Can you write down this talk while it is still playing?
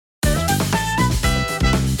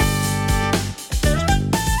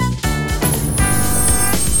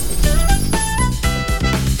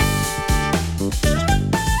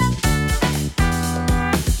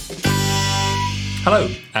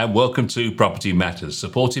and welcome to Property Matters,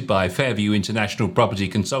 supported by Fairview International Property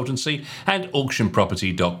Consultancy and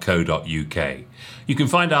auctionproperty.co.uk. You can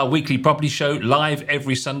find our weekly property show live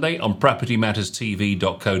every Sunday on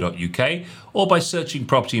propertymatterstv.co.uk or by searching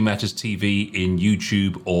Property Matters TV in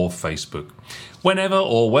YouTube or Facebook. Whenever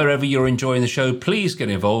or wherever you're enjoying the show, please get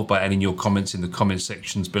involved by adding your comments in the comment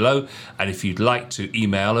sections below. And if you'd like to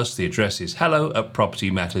email us, the address is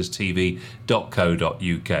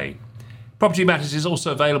hello@propertymatterstv.co.uk. Property Matters is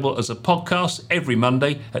also available as a podcast every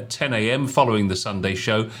Monday at 10 a.m. following the Sunday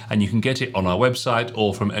show, and you can get it on our website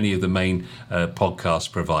or from any of the main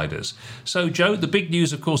podcast providers. So, Joe, the big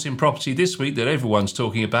news, of course, in property this week that everyone's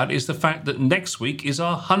talking about is the fact that next week is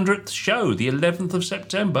our 100th show. The 11th of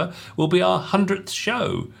September will be our 100th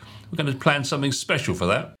show. We're going to plan something special for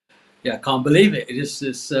that. Yeah, I can't believe it. It's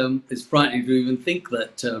frightening to even think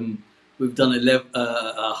that we've done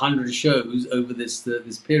 100 shows over this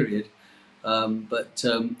period. But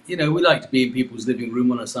we like to be in people's living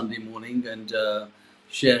room on a Sunday morning and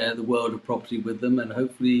share the world of property with them, and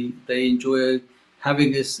hopefully they enjoy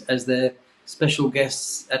having us as their special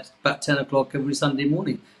guests at about 10 o'clock every Sunday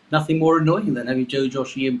morning. Nothing more annoying than having Joe,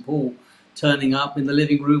 Joshy and Paul turning up in the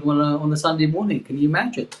living room on a Sunday morning. Can you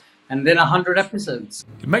imagine? And then 100 episodes.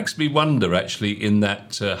 It makes me wonder, actually, in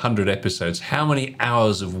that 100 episodes, how many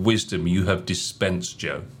hours of wisdom you have dispensed,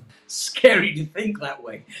 Joe. Scary to think that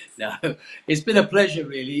way. No, it's been a pleasure,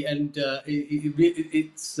 really, and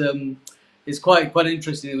it's quite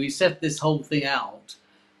interesting. We set this whole thing out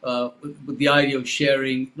with the idea of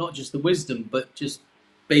sharing not just the wisdom, but just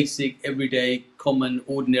basic, everyday, common,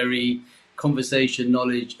 ordinary conversation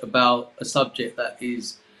knowledge about a subject that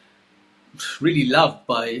is really loved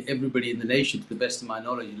by everybody in the nation, to the best of my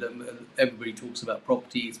knowledge. Everybody talks about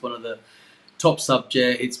property. It's one of the top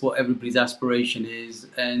subject. It's what everybody's aspiration is,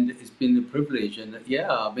 and it's been a privilege. And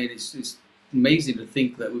it's amazing to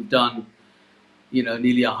think that we've done,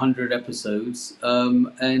 nearly 100 episodes,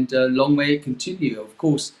 and long may it continue. Of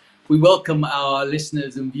course, we welcome our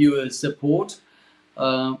listeners and viewers' support,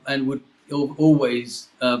 and would always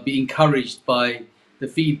be encouraged by the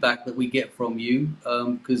feedback that we get from you,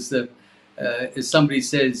 because as somebody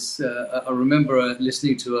says, I remember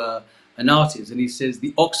listening to an artist, and he says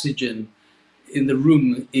the oxygen in the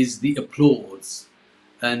room is the applause.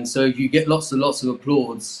 And so if you get lots and lots of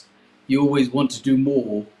applause, you always want to do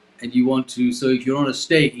more, and you want to, so if you're on a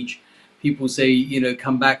stage, people say,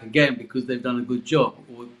 come back again because they've done a good job,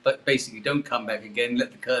 but basically don't come back again,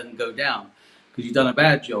 let the curtain go down because you've done a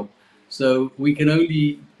bad job. So we can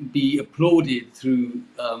only be applauded through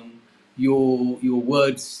your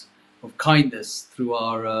words of kindness, through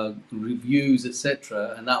our reviews,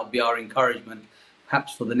 etc., and that will be our encouragement,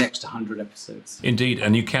 perhaps for the next 100 episodes. Indeed,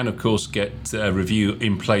 and you can, of course, get a review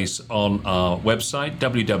in place on our website,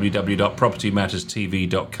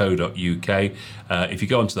 www.propertymatterstv.co.uk. If you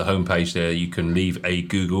go onto the homepage there, you can leave a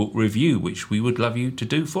Google review, which we would love you to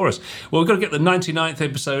do for us. Well, we've got to get the 99th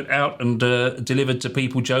episode out and delivered to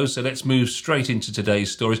people, Joe, so let's move straight into today's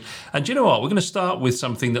stories. And do you know what? We're going to start with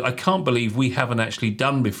something that I can't believe we haven't actually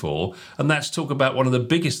done before, and that's talk about one of the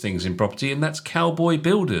biggest things in property, and that's Cowboy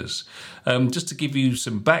builders. Just to give you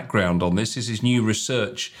some background on this is new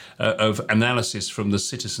research of analysis from the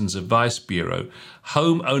Citizens Advice Bureau.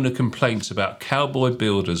 Homeowner complaints about Cowboy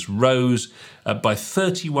builders rose by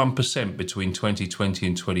 31% between 2020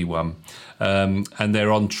 and 21, and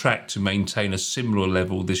they're on track to maintain a similar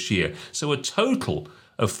level this year. So a total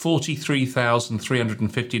of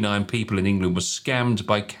 43,359 people in England were scammed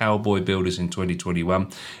by Cowboy builders in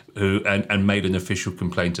 2021 and made an official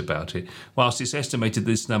complaint about it, whilst it's estimated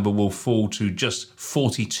this number will fall to just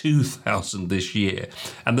 42,000 this year.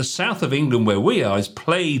 And the south of England, where we are, is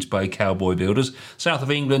plagued by Cowboy builders. South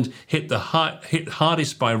of England hit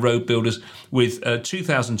hardest by road builders with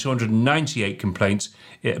 2,298 complaints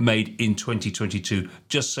made in 2022,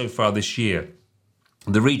 just so far this year.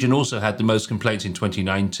 The region also had the most complaints in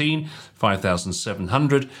 2019,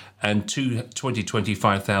 5,700, and 2020,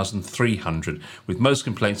 5,300, with most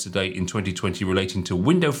complaints to date in 2020 relating to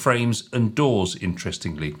window frames and doors,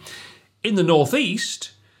 interestingly. In the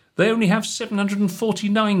northeast, they only have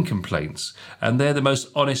 749 complaints, and they're the most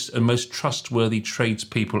honest and most trustworthy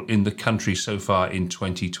tradespeople in the country so far in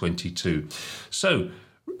 2022. So,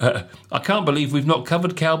 I can't believe we've not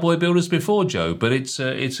covered Cowboy builders before, Joe, but it's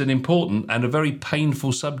an important and a very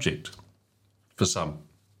painful subject for some.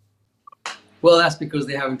 Well, that's because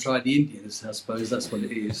they haven't tried the Indians, I suppose. That's what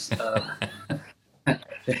it is.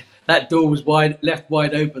 That door was left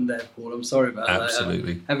wide open there, Paul. I'm sorry about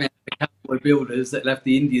Absolutely. that. Having Cowboy builders that left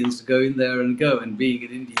the Indians to go in there and being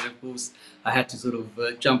an Indian, of course, I had to sort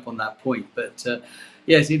of jump on that point. But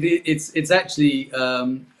Yes, it's actually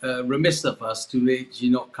remiss of us to actually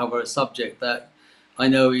not cover a subject that I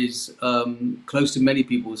know is close to many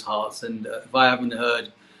people's hearts. And if I haven't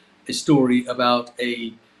heard a story about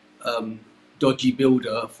a um, dodgy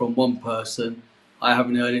builder from one person, I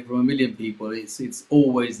haven't heard it from a million people. It's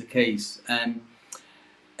always the case, and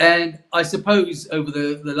I suppose over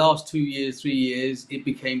the last 2 years, 3 years, it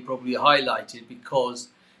became probably highlighted because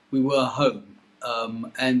we were home,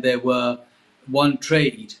 and there were one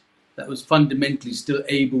trade that was fundamentally still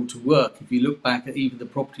able to work. If you look back at even the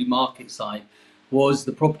property market side, was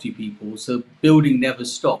the property people. So building never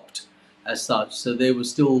stopped as such. So they were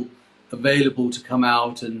still available to come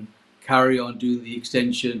out and carry on doing the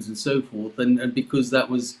extensions and so forth. And because that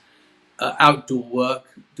was outdoor work,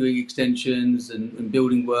 doing extensions and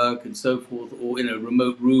building work and so forth, or in a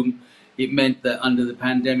remote room, it meant that under the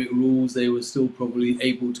pandemic rules, they were still probably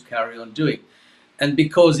able to carry on doing. And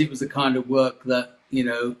because it was the kind of work that,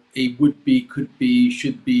 a would be, could be,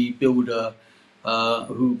 should be builder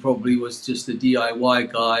who probably was just a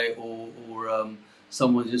DIY guy, or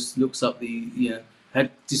someone just looks up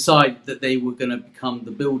had decided that they were going to become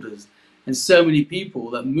the builders. And so many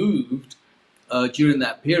people that moved during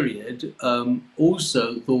that period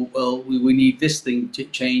also thought, well, we need this thing to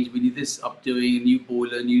change, we need this updoing, a new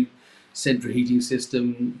boiler, new central heating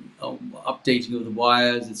system, updating of the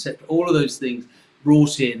wires, etc. All of those things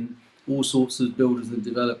brought in all sorts of builders and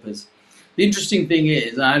developers. The interesting thing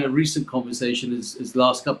is, I had a recent conversation, as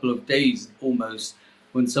last couple of days almost,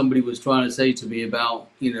 when somebody was trying to say to me about,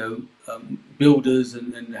 builders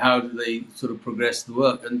and how do they sort of progress the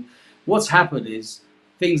work. And what's happened is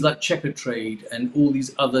things like checker trade and all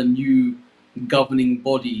these other new governing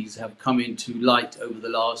bodies have come into light over the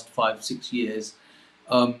last 5, 6 years.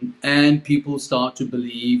 And people start to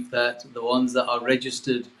believe that the ones that are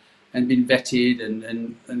registered and been vetted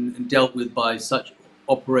and dealt with by such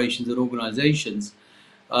operations and organizations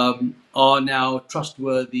are now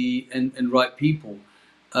trustworthy and right people.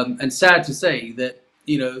 And sad to say that,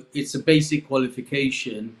 it's a basic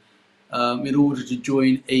qualification in order to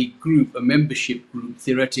join a group, a membership group,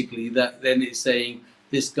 theoretically, that then is saying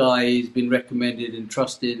this guy has been recommended and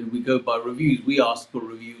trusted, and we go by reviews. We ask for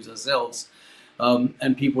reviews ourselves,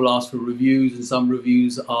 and people ask for reviews, and some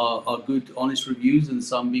reviews are good, honest reviews, and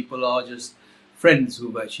some people are just friends who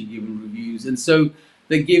have actually given reviews. And so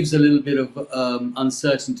that gives a little bit of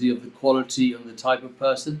uncertainty of the quality of the type of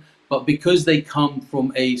person. But because they come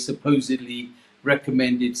from a supposedly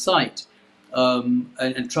recommended site,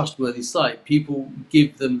 and trustworthy site, people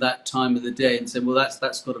give them that time of the day and say, well,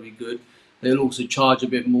 that's got to be good. They'll also charge a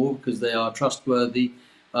bit more because they are trustworthy,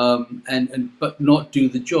 but not do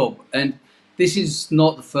the job. And this is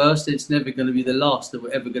not the first. It's never going to be the last that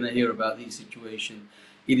we're ever going to hear about these situations.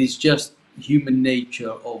 It is just human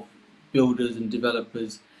nature of builders and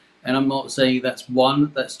developers. And I'm not saying that's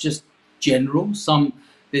one. That's just general.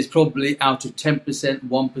 There's probably out of 10%,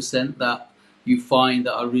 1% that you find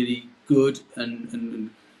that are really good,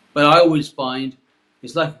 but I always find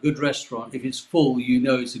it's like a good restaurant. If it's full,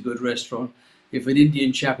 it's a good restaurant. If an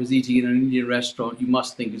Indian chap is eating in an Indian restaurant, you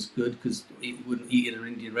must think it's good, because he wouldn't eat in an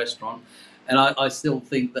Indian restaurant. And I still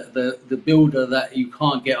think that the builder that you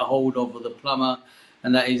can't get a hold of, or the plumber,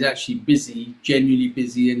 and that is actually busy, genuinely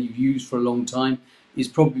busy, and you've used for a long time, is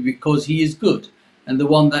probably because he is good. And the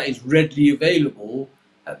one that is readily available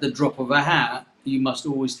at the drop of a hat, you must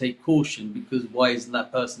always take caution, because why isn't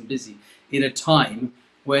that person busy in a time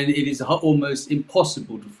when it is almost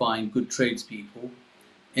impossible to find good tradespeople?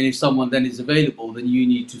 And if someone then is available, then you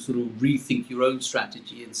need to sort of rethink your own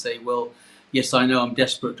strategy and say, well, yes, I know I'm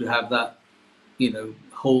desperate to have that,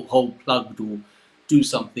 hole plugged or do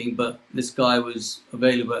something, but this guy was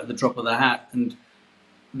available at the drop of the hat. And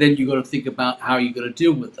then you've got to think about how you're going to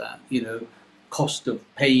deal with that, cost of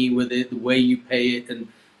paying with it, the way you pay it,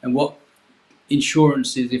 and what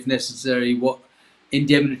insurances, if necessary, what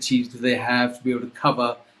indemnities do they have to be able to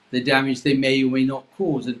cover the damage they may or may not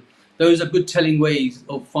cause. And those are good telling ways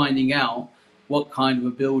of finding out what kind of a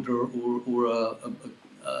builder or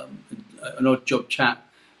an odd job chap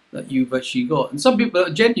that you've actually got. And some people are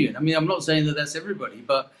genuine. I mean, I'm not saying that that's everybody,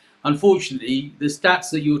 but unfortunately, the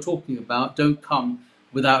stats that you're talking about don't come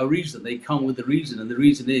without a reason. They come with a reason, and the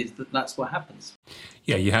reason is that that's what happens.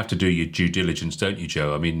 Yeah, you have to do your due diligence, don't you,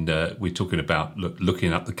 Joe? I mean, we're talking about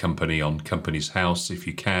looking up the company on Companies House if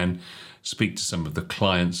you can. Speak to some of the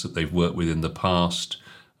clients that they've worked with in the past.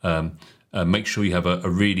 Make sure you have a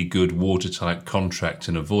really good watertight contract,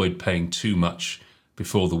 and avoid paying too much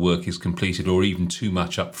before the work is completed, or even too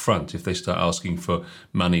much up front if they start asking for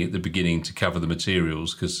money at the beginning to cover the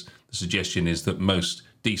materials, because the suggestion is that most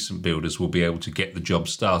decent builders will be able to get the job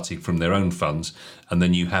started from their own funds, and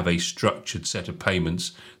then you have a structured set of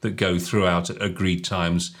payments that go throughout at agreed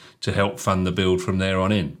times to help fund the build from there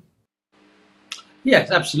on in.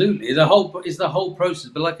 Yes, absolutely. It's the whole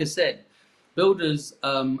process. But like I said, builders,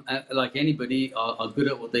 like anybody, are good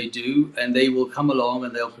at what they do, and they will come along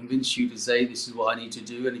and they'll convince you to say, "This is what I need to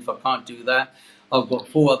do," and if I can't do that, I've got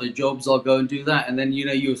four other jobs. I'll go and do that, and then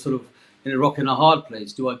you're sort of in a rock and a hard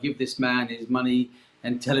place. Do I give this man his money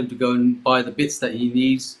and tell him to go and buy the bits that he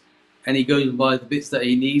needs, and he goes and buys the bits that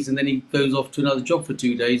he needs, and then he goes off to another job for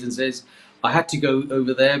 2 days and says, I had to go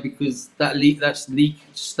over there because that leak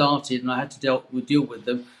started, and I had to deal with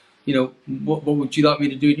them. What would you like me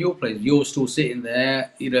to do in your place? You're still sitting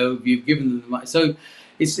there. You've given them the money. So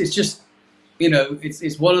it's just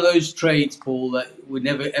it's one of those trades, Paul, that we're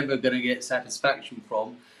never ever going to get satisfaction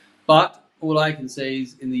from. But all I can say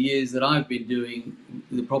is, in the years that I've been doing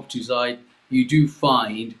the property side, you do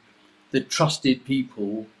find the trusted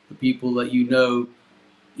people, the people that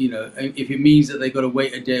if it means that they've got to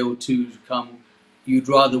wait a day or two to come, you'd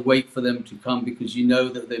rather wait for them to come because you know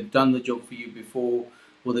that they've done the job for you before,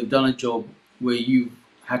 or they've done a job where you've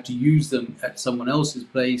had to use them at someone else's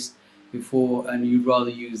place before, and you'd rather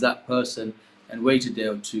use that person and wait a day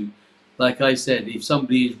or two. Like I said, if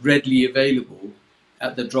somebody is readily available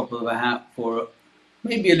at the drop of a hat for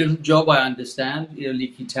maybe a little job, I understand,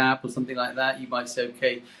 leaky tap or something like that, you might say,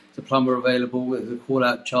 okay, it's a plumber available with a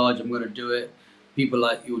call-out charge, I'm going to do it. People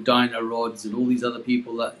like your Dyno Rods and all these other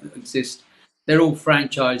people that exist, they're all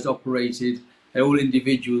franchised, operated. They're all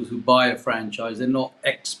individuals who buy a franchise. They're not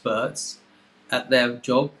experts at their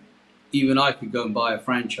job. Even I could go and buy a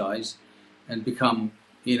franchise and become,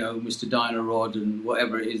 Mr. Dyno Rod and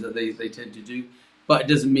whatever it is that they tend to do. But it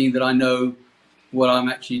doesn't mean that I know what I'm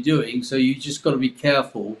actually doing. So you just got to be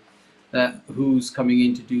careful that who's coming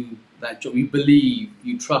in to do that job. You believe,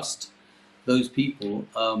 you trust those people,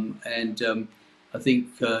 and I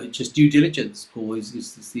think just due diligence, Paul,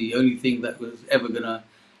 is the only thing that was ever going to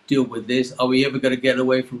deal with this. Are we ever going to get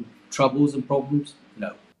away from troubles and problems?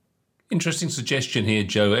 No. Interesting suggestion here,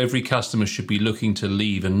 Joe. Every customer should be looking to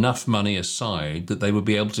leave enough money aside that they will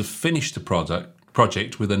be able to finish the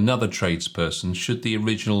project with another tradesperson should the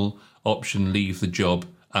original option leave the job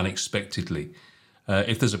unexpectedly.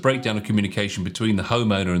 If there's a breakdown of communication between the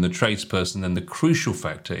homeowner and the tradesperson, then the crucial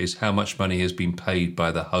factor is how much money has been paid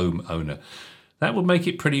by the homeowner. That would make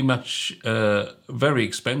it pretty much very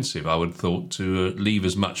expensive, I would have thought, to leave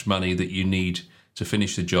as much money that you need to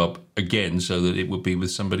finish the job again, so that it would be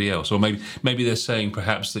with somebody else. Or maybe they're saying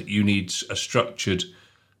perhaps that you need a structured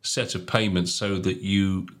set of payments so that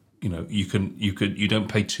you don't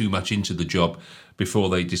pay too much into the job before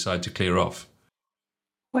they decide to clear off.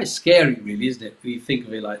 Quite scary, really, isn't it? When you think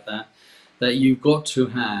of it like that, that you've got to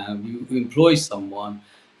you employ someone,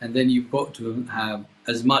 and then you've got to have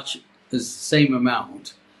as the same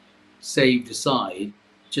amount saved aside,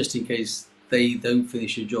 just in case they don't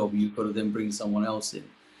finish a job. You've got to then bring someone else in.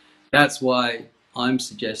 That's why I'm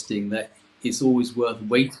suggesting that it's always worth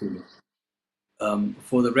waiting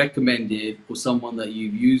for the recommended or someone that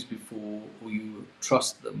you've used before or you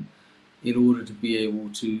trust them in order to be able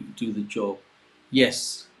to do the job.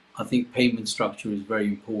 Yes, I think payment structure is very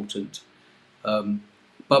important.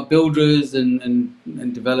 But builders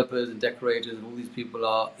and developers and decorators and all these people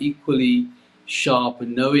are equally sharp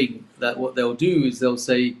in knowing that what they'll do is they'll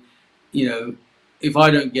say, if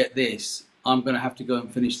I don't get this, I'm going to have to go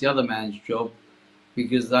and finish the other man's job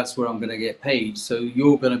because that's where I'm going to get paid. So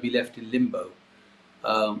you're going to be left in limbo.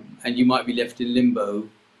 And you might be left in limbo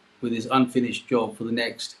with this unfinished job for the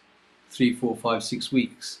next 3, 4, 5, 6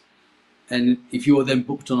 weeks. And if you're then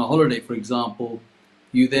booked on a holiday, for example,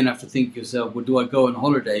 you then have to think to yourself, well, do I go on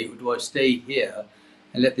holiday or do I stay here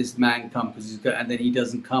and let this man come and then he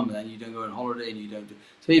doesn't come and then you don't go on holiday and you don't do.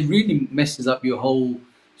 So it really messes up your whole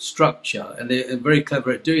structure, and they're very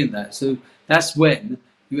clever at doing that. So that's when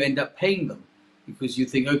you end up paying them because you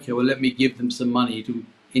think, okay, well, let me give them some money to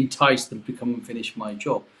entice them to come and finish my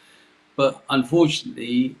job. But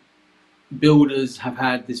unfortunately, builders have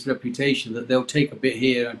had this reputation that they'll take a bit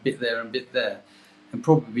here and a bit there and a bit there and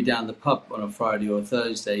probably be down the pub on a Friday or a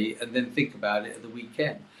Thursday and then think about it at the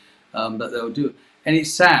weekend that they'll do it. And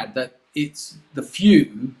it's sad that it's the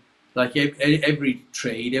few, like every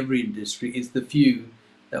trade, every industry, it's the few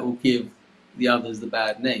that will give the others the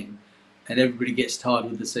bad name, and everybody gets tarred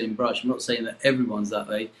with the same brush. I'm not saying that everyone's that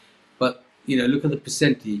way, but look at the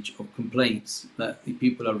percentage of complaints that the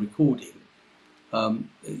people are recording.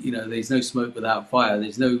 There's no smoke without fire.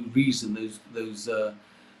 There's no reason those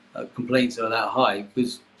complaints are that high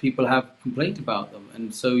because people have complained about them,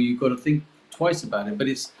 and so you've got to think twice about it. But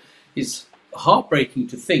it's heartbreaking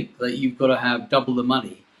to think that you've got to have double the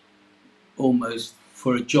money almost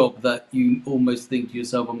for a job that you almost think to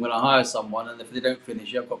yourself, I'm going to hire someone, and if they don't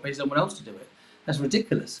finish it, I've got to pay someone else to do it. That's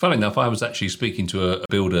ridiculous. Funny enough, I was actually speaking to a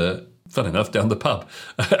builder, fun enough, down the pub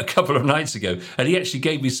a couple of nights ago, and he actually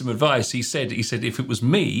gave me some advice. He said if it was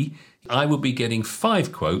me, I would be getting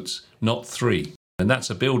 5 quotes, not 3. And that's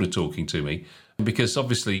a builder talking to me, because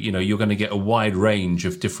obviously, you're going to get a wide range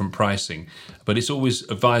of different pricing, but it's always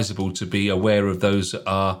advisable to be aware of those that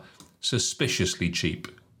are suspiciously cheap.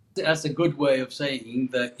 That's a good way of saying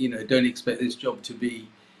that, don't expect this job to be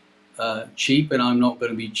cheap, and I'm not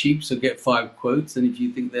going to be cheap, so get 5 quotes, and if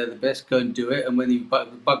you think they're the best, go and do it, and when you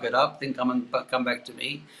bug it up, then come back to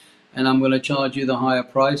me, and I'm going to charge you the higher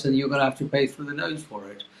price, and you're going to have to pay through the nose for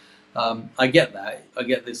it. I get that. I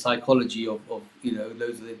get the psychology of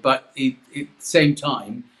those of it, but at the same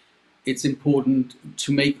time, it's important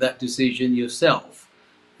to make that decision yourself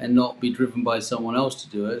and not be driven by someone else to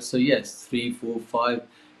do it. So yes, 3, 4, 5,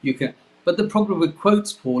 you can. But the problem with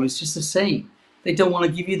quotes, Paul, is just the same. They don't want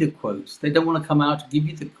to give you the quotes. They don't want to come out to give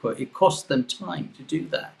you the quote. It costs them time to do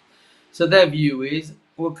that. So their view is,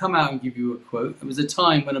 we'll come out and give you a quote. There was a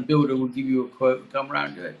time when a builder would give you a quote and come around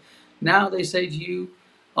and do it. Now they say to you,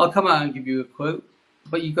 I'll come out and give you a quote,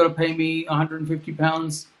 but you've got to pay me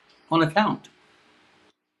 £150 on account.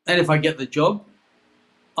 And if I get the job,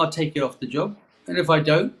 I'll take it off the job. And if I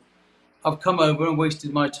don't, I've come over and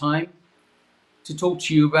wasted my time to talk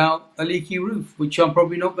to you about a leaky roof, which I'm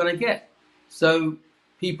probably not going to get. So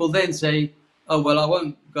people then say, oh, well, I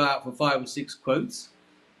won't go out for 5 or 6 quotes,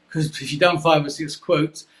 because if you've done 5 or 6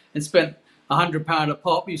 quotes and spent £100 a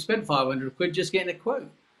pop, you spent 500 quid just getting a quote.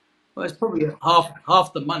 Well, it's probably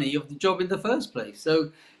half the money of the job in the first place.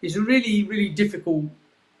 So it's really, really difficult.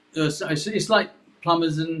 It's like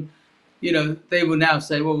plumbers, and they will now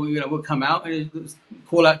say, well, we'll come out and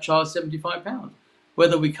call out charge £75.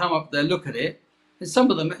 Whether we come up there, look at it, and some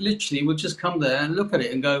of them literally will just come there and look at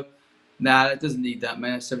it and go, nah, it doesn't need that,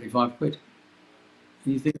 man. It's 75 quid.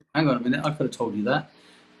 And you think, hang on a minute, I could have told you that.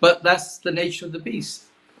 But that's the nature of the beast.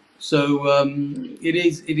 So it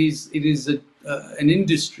is an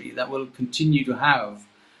industry that will continue to have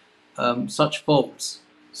such faults.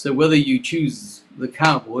 So whether you choose the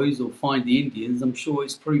Cowboys or find the Indians, I'm sure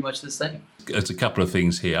it's pretty much the same. There's a couple of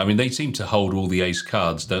things here. I mean, they seem to hold all the ace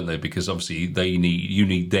cards, don't they? Because obviously you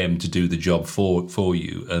need them to do the job for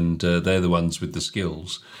you, and they're the ones with the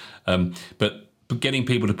skills. But getting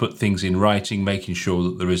people to put things in writing, making sure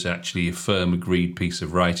that there is actually a firm agreed piece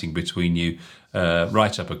of writing between you,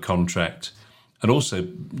 write up a contract, and also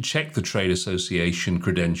check the trade association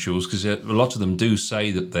credentials, because a lot of them do say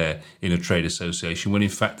that they're in a trade association when in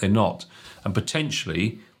fact they're not. And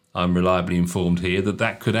potentially, I'm reliably informed here,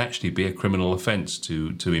 that could actually be a criminal offence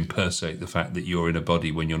to impersonate the fact that you're in a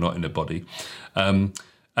body when you're not in a body. And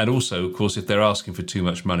also, of course, if they're asking for too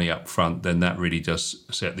much money up front, then that really does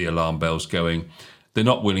set the alarm bells going. They're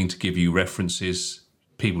not willing to give you references,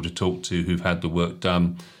 people to talk to who've had the work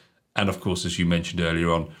done. And of course, as you mentioned earlier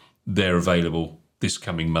on, they're available this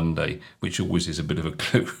coming Monday, which always is a bit of a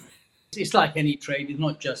clue. It's like any trade. It's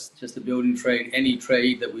not just the building trade. Any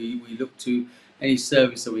trade that we look to, any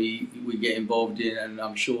service that we get involved in, and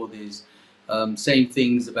I'm sure there's same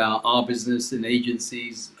things about our business and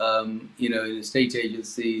agencies, in estate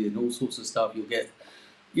agency and all sorts of stuff. You'll get,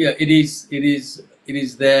 it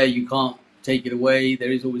is there. You can't take it away.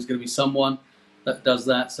 There is always going to be someone that does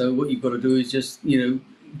that. So what you've got to do is just,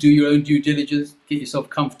 do your own due diligence, get yourself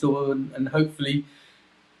comfortable, and hopefully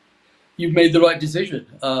you've made the right decision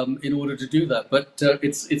in order to do that. But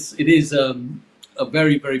it is a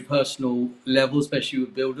very, very personal level, especially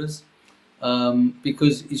with builders,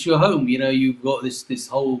 because it's your home. You've got this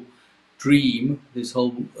whole dream, this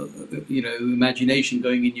whole imagination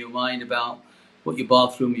going in your mind about what your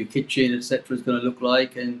bathroom, your kitchen, etc. is going to look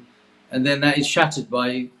like, and then that is shattered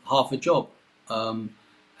by half a job.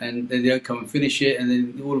 And then they don't come and finish it, and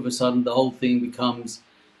then all of a sudden the whole thing becomes,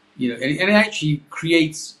 and it actually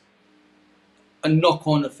creates a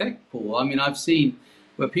knock-on effect, Paul. I mean, I've seen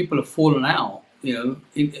where people have fallen out,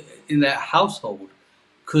 in their household,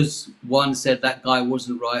 because one said that guy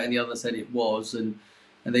wasn't right and the other said it was, and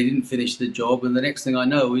they didn't finish the job. And the next thing I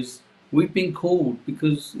know is we've been called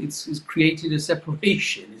because it's created a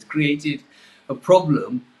separation. It's created a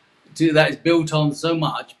problem that is built on so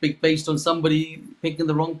much, based on somebody picking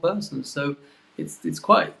the wrong person. So it's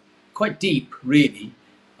quite deep, really,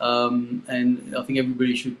 and I think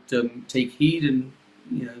everybody should take heed and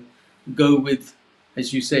go with,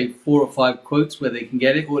 as you say, 4 or 5 quotes where they can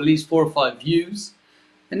get it, or at least 4 or 5 views.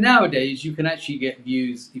 And nowadays you can actually get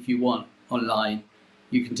views if you want online.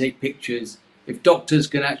 You can take pictures. if doctors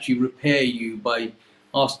can actually repair you by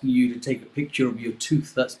asking you to take a picture of your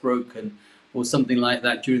tooth that's broken or something like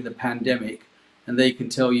that during the pandemic, and they can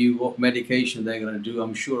tell you what medication they're going to do,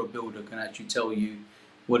 I'm sure a builder can actually tell you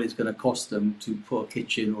what it's going to cost them to put a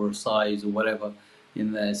kitchen or a size or whatever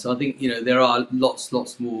in there. So I think there are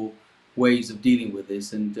lots more ways of dealing with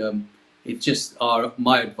this, and it's just our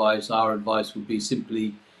advice would be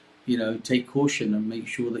simply, take caution and make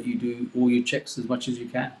sure that you do all your checks as much as you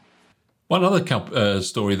can. One other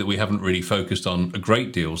story that we haven't really focused on a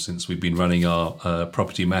great deal since we've been running our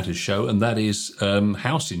Property Matters show, and that is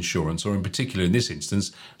house insurance, or in particular in this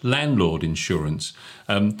instance, landlord insurance.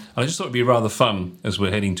 I just thought it'd be rather fun as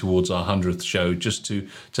we're heading towards our 100th show, just to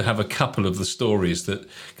have a couple of the stories that,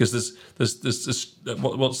 because there's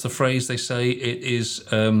what's the phrase they say? It is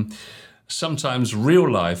sometimes real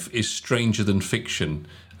life is stranger than fiction.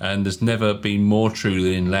 And there's never been more true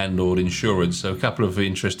than in landlord insurance. So a couple of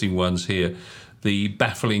interesting ones here. The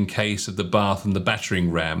baffling case of the bath and the battering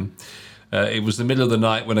ram. It was the middle of the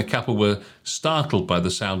night when a couple were startled by the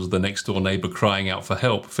sounds of the next door neighbour crying out for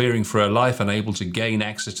help. Fearing for her life, unable to gain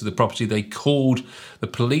access to the property, they called the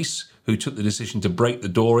police, who took the decision to break the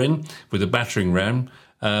door in with a battering ram,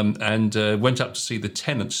 and went up to see the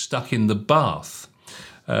tenant stuck in the bath.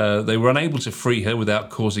 They were unable to free her without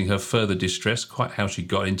causing her further distress. Quite how she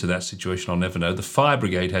got into that situation, I'll never know. The fire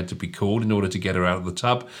brigade had to be called in order to get her out of the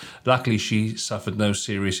tub. Luckily, she suffered no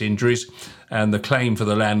serious injuries. And the claim for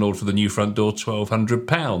the landlord for the new front door,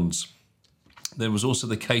 £1,200. There was also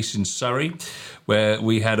the case in Surrey where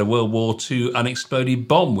we had a World War II unexploded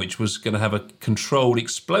bomb, which was going to have a controlled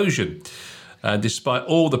explosion. Despite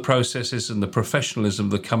all the processes and the professionalism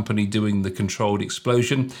of the company doing the controlled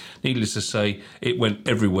explosion, needless to say, it went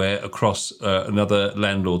everywhere across another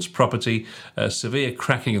landlord's property. Severe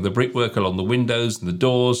cracking of the brickwork along the windows and the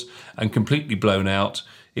doors, and completely blown out.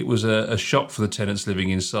 It was a shock for the tenants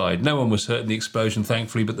living inside. No one was hurt in the explosion,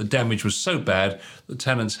 thankfully, but the damage was so bad the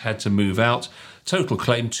tenants had to move out. Total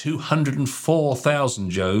claim £204,000,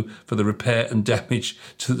 Joe, for the repair and damage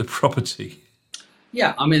to the property.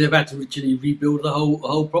 Yeah, I mean, they've had to literally rebuild the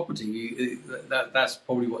whole property. That's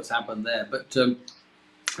probably what's happened there. But the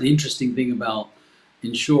interesting thing about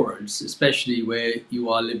insurance, especially where you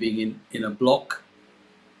are living in a block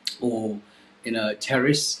or in a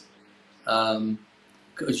terrace,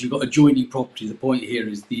 because you've got adjoining property. The point here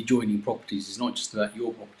is the adjoining properties. It's not just about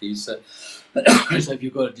your properties. So if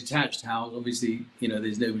you've got a detached house, obviously,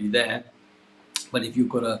 there's nobody there. But if you've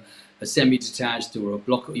got a semi-detached or a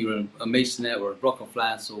block, you're a masonette or a block of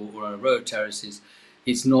flats or a row of terraces,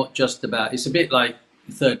 it's not just about, it's a bit like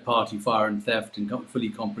third-party fire and theft and fully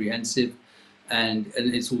comprehensive, and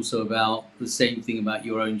it's also about the same thing about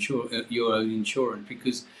your own insurance,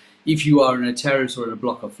 because if you are in a terrace or in a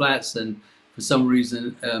block of flats and for some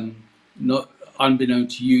reason, not unbeknown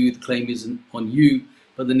to you, the claim isn't on you,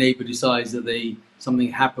 but the neighbour decides that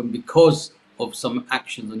something happened because of some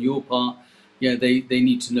actions on your part, they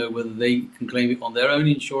need to know whether they can claim it on their own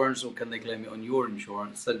insurance or can they claim it on your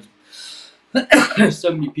insurance. And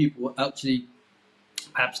so many people actually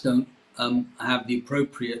perhaps don't have the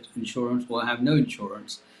appropriate insurance or have no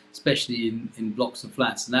insurance, especially in blocks of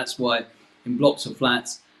flats. And that's why in blocks of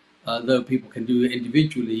flats, though people can do it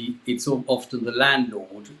individually, it's often the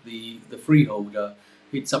landlord, the freeholder,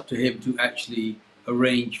 it's up to him to actually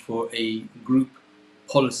arrange for a group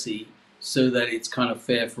policy so that it's kind of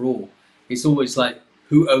fair for all. It's always like,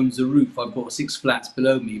 who owns the roof? I've got 6 flats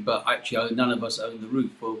below me, but actually none of us own the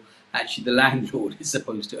roof. Well, actually the landlord is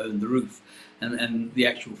supposed to own the roof and the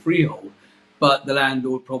actual freehold. But the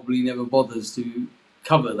landlord probably never bothers to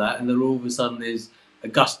cover that, and then all of a sudden there's a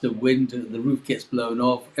gust of wind, the roof gets blown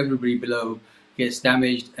off, everybody below gets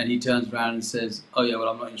damaged, and he turns around and says, oh yeah, well,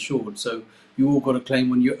 I'm not insured. So you all got to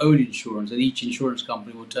claim on your own insurance, and each insurance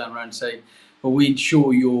company will turn around and say, well, we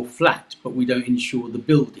insure your flat, but we don't insure the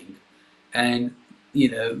building. And,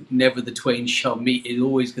 never the twain shall meet. It's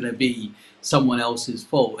always going to be someone else's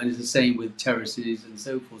fault. And it's the same with terraces and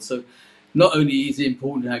so forth. So not only is it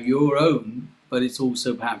important to have your own, but it's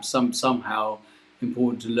also perhaps somehow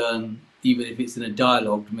important to learn, even if it's in a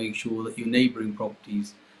dialogue, to make sure that your neighbouring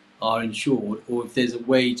properties are insured, or if there's a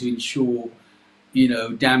way to insure,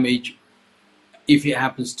 damage if it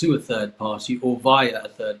happens to a third party or via a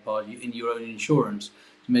third party in your own insurance,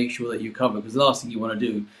 to make sure that you're covered. Because the last thing you want to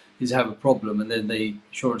do is have a problem and then the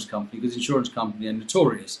insurance company, because insurance companies are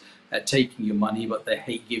notorious at taking your money, but they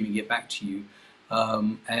hate giving it back to you.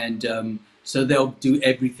 So they'll do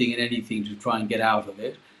everything and anything to try and get out of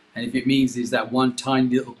it. And if it means there's that one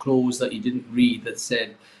tiny little clause that you didn't read that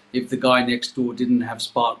said if the guy next door didn't have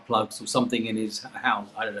spark plugs or something in his house,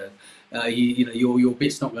 I don't know, your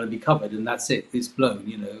bit's not going to be covered, and that's it. It's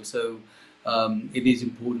blown. So it is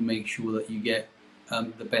important to make sure that you get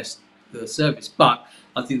the best service. But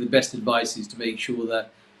I think the best advice is to make sure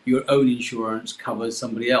that your own insurance covers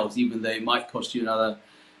somebody else, even though it might cost you another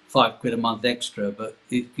 £5 a month extra. But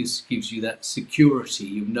it just gives you that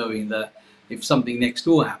security of knowing that if something next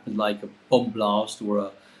door happens, like a bomb blast or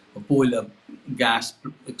a boiler gas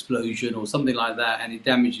explosion or something like that, and it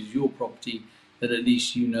damages your property, then at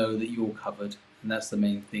least you know that you're covered, and that's the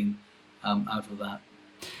main thing out of that.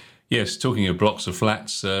 Yes, talking of blocks of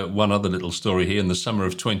flats, one other little story here. In the summer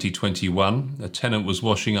of 2021, a tenant was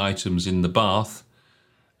washing items in the bath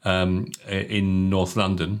in North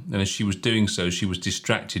London, and as she was doing so, she was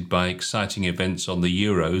distracted by exciting events on the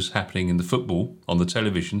Euros happening in the football on the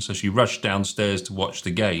television, so she rushed downstairs to watch the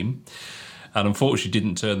game, and unfortunately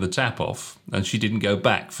didn't turn the tap off, and she didn't go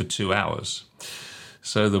back for 2 hours.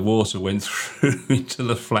 So the water went through into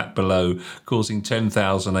the flat below, causing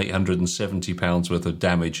 £10,870 worth of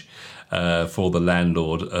damage for the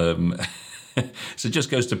landlord. So it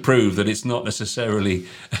just goes to prove that it's not necessarily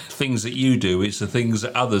things that you do, it's the things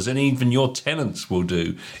that others and even your tenants will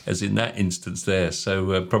do, as in that instance there.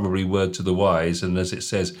 So probably word to the wise. And as it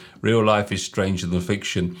says, real life is stranger than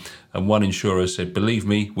fiction. And one insurer said, believe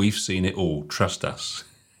me, we've seen it all. Trust us.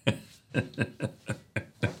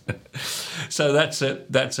 So that's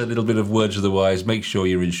a little bit of words of the wise. Make sure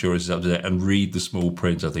your insurance is up to date and read the small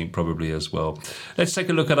print, I think, probably as well. Let's take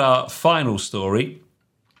a look at our final story.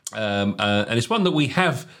 And it's one that we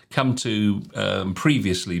have come to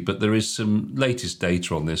previously, but there is some latest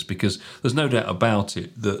data on this, because there's no doubt about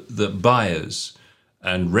it that buyers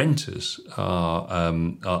and renters are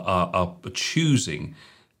choosing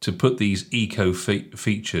to put these eco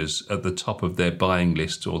features at the top of their buying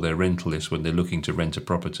list or their rental list when they're looking to rent a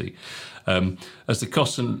property. As the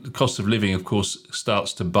cost of living, of course,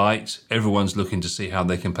 starts to bite, everyone's looking to see how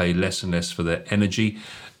they can pay less and less for their energy.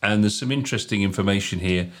 And there's some interesting information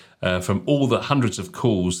here from all the hundreds of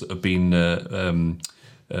calls that have been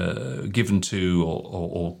given to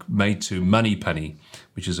or made to Moneypenny,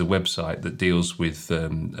 which is a website that deals with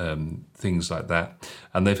things like that.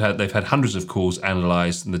 And they've had hundreds of calls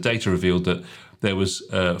analysed, and the data revealed that there was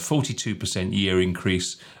a 42% year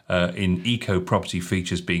increase in eco property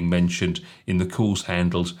features being mentioned in the calls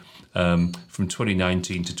handled from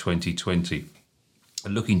 2019 to 2020.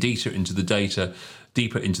 And looking deeper into the data,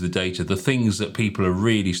 the things that people are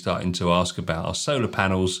really starting to ask about are solar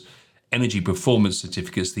panels, energy performance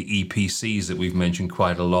certificates, the EPCs that we've mentioned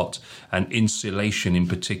quite a lot, and insulation in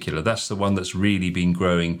particular. That's the one that's really been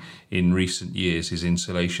growing in recent years, is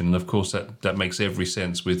insulation. And of course, that makes every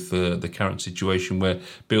sense with the current situation where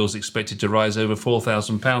bills expected to rise over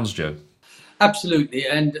 £4,000, Joe. Absolutely,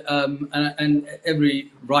 and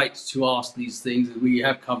every right to ask these things. We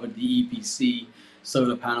have covered the EPC,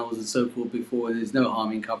 solar panels and so forth before. There's no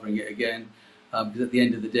harm in covering it again. Because at the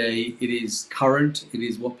end of the day, it is current, it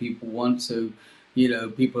is what people want. So,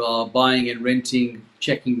 people are buying and renting,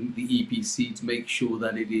 checking the EPC to make sure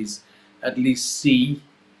that it is at least C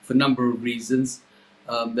for a number of reasons.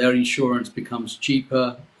 Their insurance becomes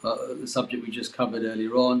cheaper, the subject we just covered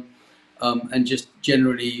earlier on. And just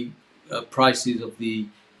generally, prices of the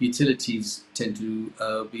utilities tend to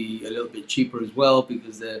be a little bit cheaper as well,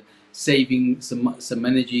 because they're saving some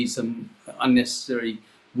energy, some unnecessary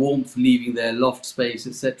warmth leaving their loft space,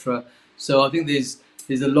 etc. So I think there's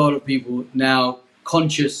a lot of people now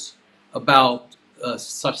conscious about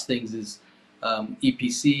such things as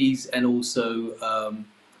EPCs, and also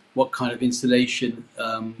what kind of insulation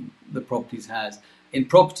the properties has. In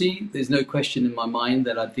property, there's no question in my mind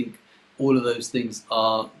that I think all of those things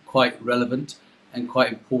are quite relevant and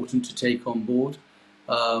quite important to take on board.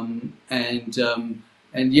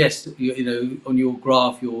 And yes, on your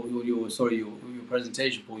graph, your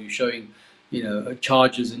presentation, Paul, you're showing,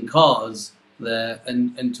 chargers and cars there,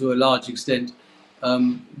 and to a large extent,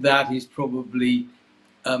 that is probably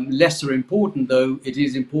lesser important, though it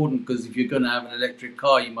is important, because if you're going to have an electric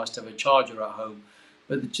car, you must have a charger at home.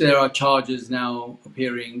 But there are chargers now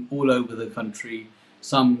appearing all over the country,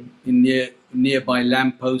 some in nearby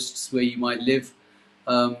lampposts where you might live,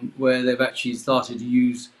 where they've actually started to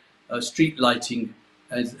use street lighting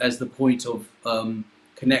as the point of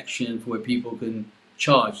connection for where people can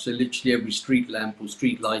charge. So literally every street lamp or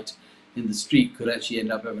street light in the street could actually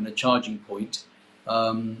end up having a charging point,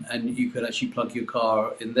 and you could actually plug your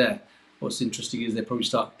car in there. What's interesting is they probably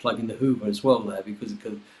start plugging the Hoover as well there, because it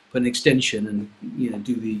could put an extension and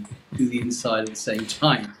do the inside at the same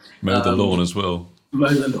time. Mow the lawn as well. Mow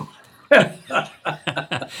the lawn.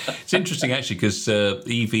 It's interesting actually because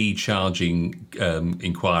EV charging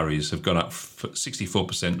inquiries have gone up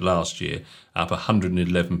 64% last year, up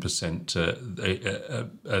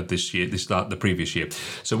 111% this year, the previous year.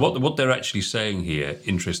 So what they're actually saying here,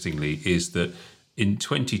 interestingly, is that in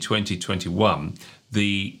 2020-21,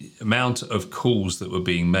 the amount of calls that were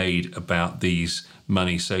being made about these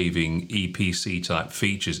money-saving EPC type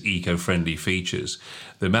features, eco-friendly features,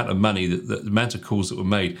 the amount of money, the amount of calls that were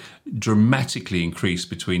made dramatically increased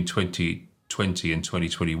between 2020 and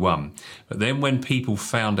 2021. But then when people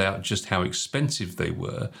found out just how expensive they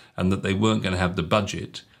were and that they weren't going to have the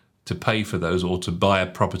budget to pay for those or to buy a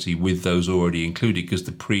property with those already included because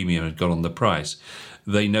the premium had gone on the price,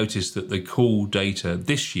 they noticed that the call data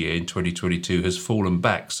this year in 2022 has fallen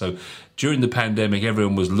back. So during the pandemic,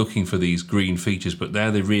 everyone was looking for these green features, but now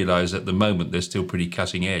they realise at the moment they're still pretty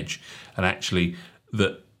cutting edge, and actually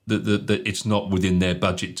that it's not within their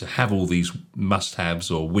budget to have all these must-haves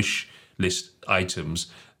or wish list items,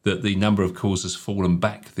 that the number of calls has fallen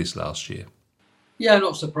back this last year. Yeah, I'm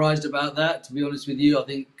not surprised about that, to be honest with you. I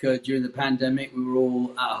think during the pandemic, we were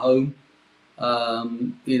all at home,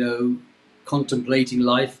 contemplating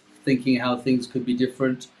life, thinking how things could be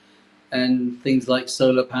different, and things like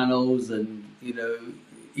solar panels and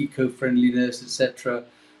eco-friendliness, etc.,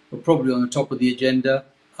 were probably on the top of the agenda.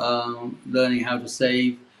 Learning how to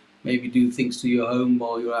save, maybe do things to your home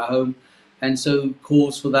while you're at home, and so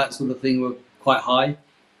calls for that sort of thing were quite high.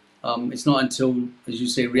 It's not until, as you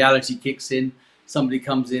say, reality kicks in, somebody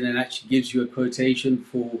comes in and actually gives you a quotation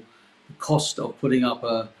for the cost of putting up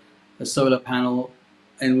a solar panel.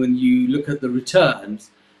 And when you look at the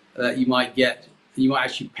returns that you might get, you might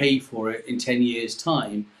actually pay for it in 10 years'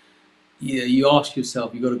 time. You ask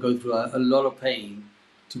yourself, you've got to go through a lot of pain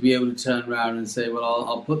to be able to turn around and say, well,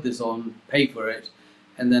 I'll put this on, pay for it,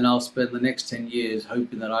 and then I'll spend the next 10 years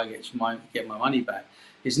hoping that I get my money back.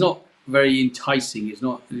 It's not very enticing. It's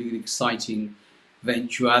not an exciting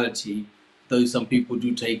eventuality, though some people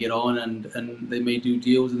do take it on, and they may do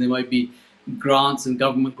deals, and there might be grants and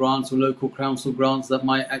government grants or local council grants that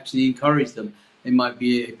might actually encourage them. There might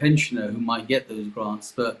be a pensioner who might get those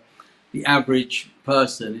grants, but the average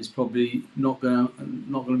person is probably not going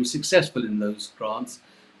to be successful in those grants,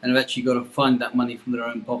 and have actually got to fund that money from their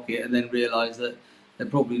own pocket, and then realise that they're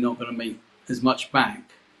probably not going to make as much back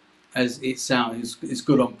as it sounds. It's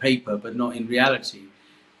good on paper, but not in reality.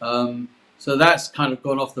 So that's kind of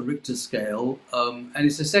gone off the Richter scale, and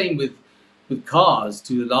it's the same with cars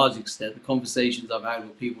to a large extent. The conversations I've had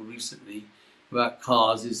with people recently about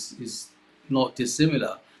cars is not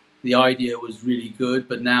dissimilar. The idea was really good,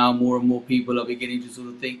 but now more and more people are beginning to sort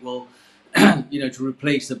of think, well, to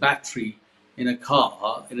replace a battery in a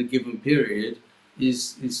car in a given period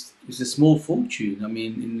is a small fortune. I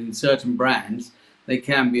mean, in certain brands, they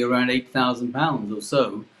can be around £8,000 or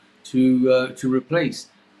so to replace.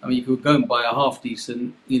 I mean, you could go and buy a half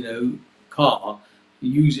decent, car,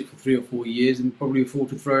 use it for 3 or 4 years, and probably afford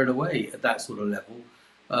to throw it away at that sort of level.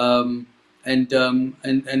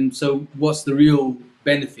 And so, what's the real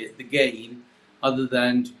benefit, the gain, other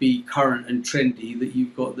than to be current and trendy, that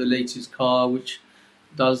you've got the latest car which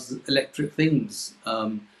does electric things?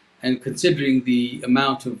 And considering the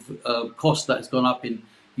amount of cost that's gone up in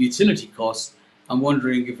utility costs, I'm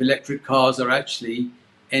wondering if electric cars are actually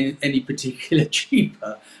any particular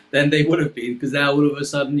cheaper than they would have been, because now all of a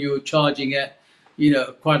sudden you're charging at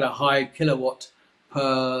quite a high kilowatt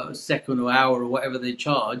per second or hour or whatever they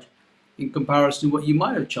charge in comparison to what you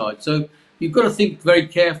might have charged. So you've got to think very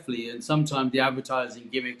carefully, and sometimes the advertising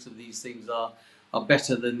gimmicks of these things are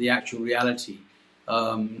better than the actual reality,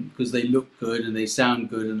 because they look good and they sound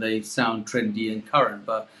good and they sound trendy and current.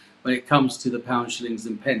 But when it comes to the pounds, shillings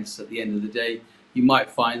and pence at the end of the day, you might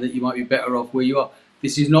find that you might be better off where you are.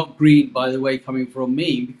 This is not green, by the way, coming from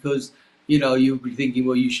me, because you'll be thinking,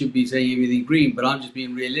 well, you should be saying everything green, but I'm just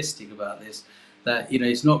being realistic about this, that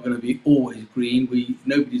it's not going to be always green.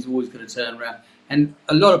 Nobody's always going to turn around, and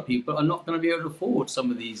a lot of people are not going to be able to afford some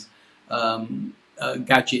of these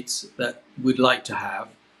gadgets that we'd like to have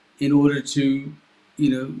in order to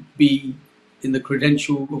be in the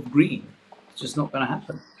credential of green. It's just not going to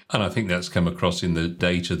happen. And I think that's come across in the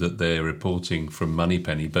data that they're reporting from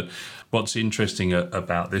Moneypenny. But what's interesting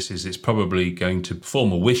about this is it's probably going to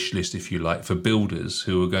form a wish list, if you like, for builders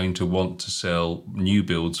who are going to want to sell new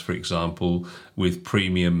builds, for example, with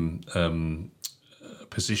premium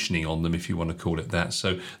positioning on them, if you want to call it that.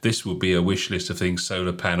 So this will be a wish list of things: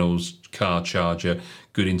 solar panels, car charger,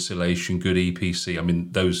 good insulation, good EPC. I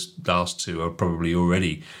mean, those last two are probably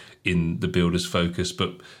already in the builder's focus,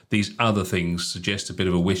 but these other things suggest a bit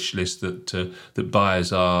of a wish list that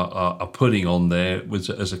buyers are putting on there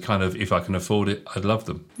as a kind of, if I can afford it, I'd love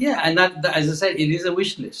them. Yeah, and that, as I said, it is a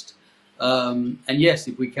wish list. And yes,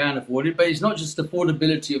 if we can afford it, but it's not just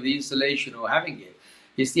affordability of the installation or having it,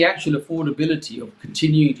 it's the actual affordability of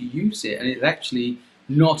continuing to use it. And it's actually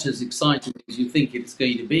not as exciting as you think it's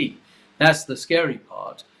going to be. That's the scary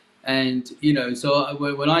part. And, so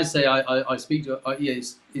when I say I speak to,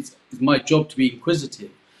 it's my job to be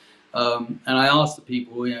inquisitive. And I ask the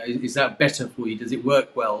people, is that better for you? Does it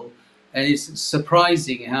work well? And it's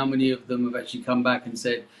surprising how many of them have actually come back and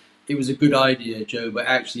said, it was a good idea, Joe, but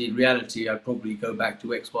actually in reality, I'd probably go back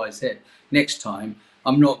to X, Y, Z. Next time,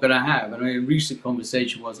 I'm not going to have. And a recent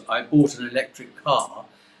conversation was, I bought an electric car,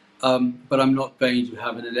 but I'm not going to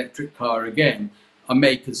have an electric car again. I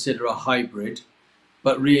may consider a hybrid,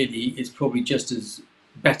 but really it's probably just as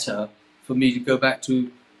better for me to go back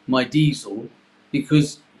to my diesel,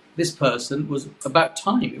 because this person was about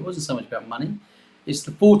time. It wasn't so much about money. It's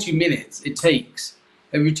the 40 minutes it takes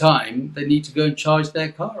every time they need to go and charge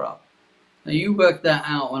their car up. Now you work that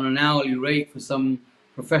out on an hourly rate for some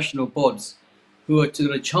professional bods who are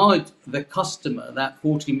going to charge the customer that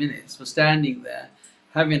 40 minutes for standing there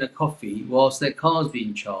having a coffee whilst their car's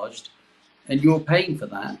being charged, and you're paying for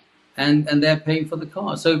that, and they're paying for the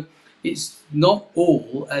car. So it's not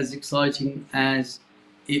all as exciting as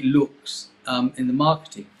it looks in the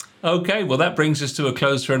marketing. Okay, well, that brings us to a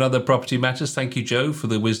close for another Property Matters. Thank you, Joe, for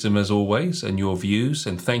the wisdom as always and your views.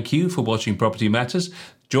 And thank you for watching Property Matters.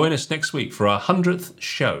 Join us next week for our 100th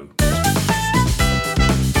show.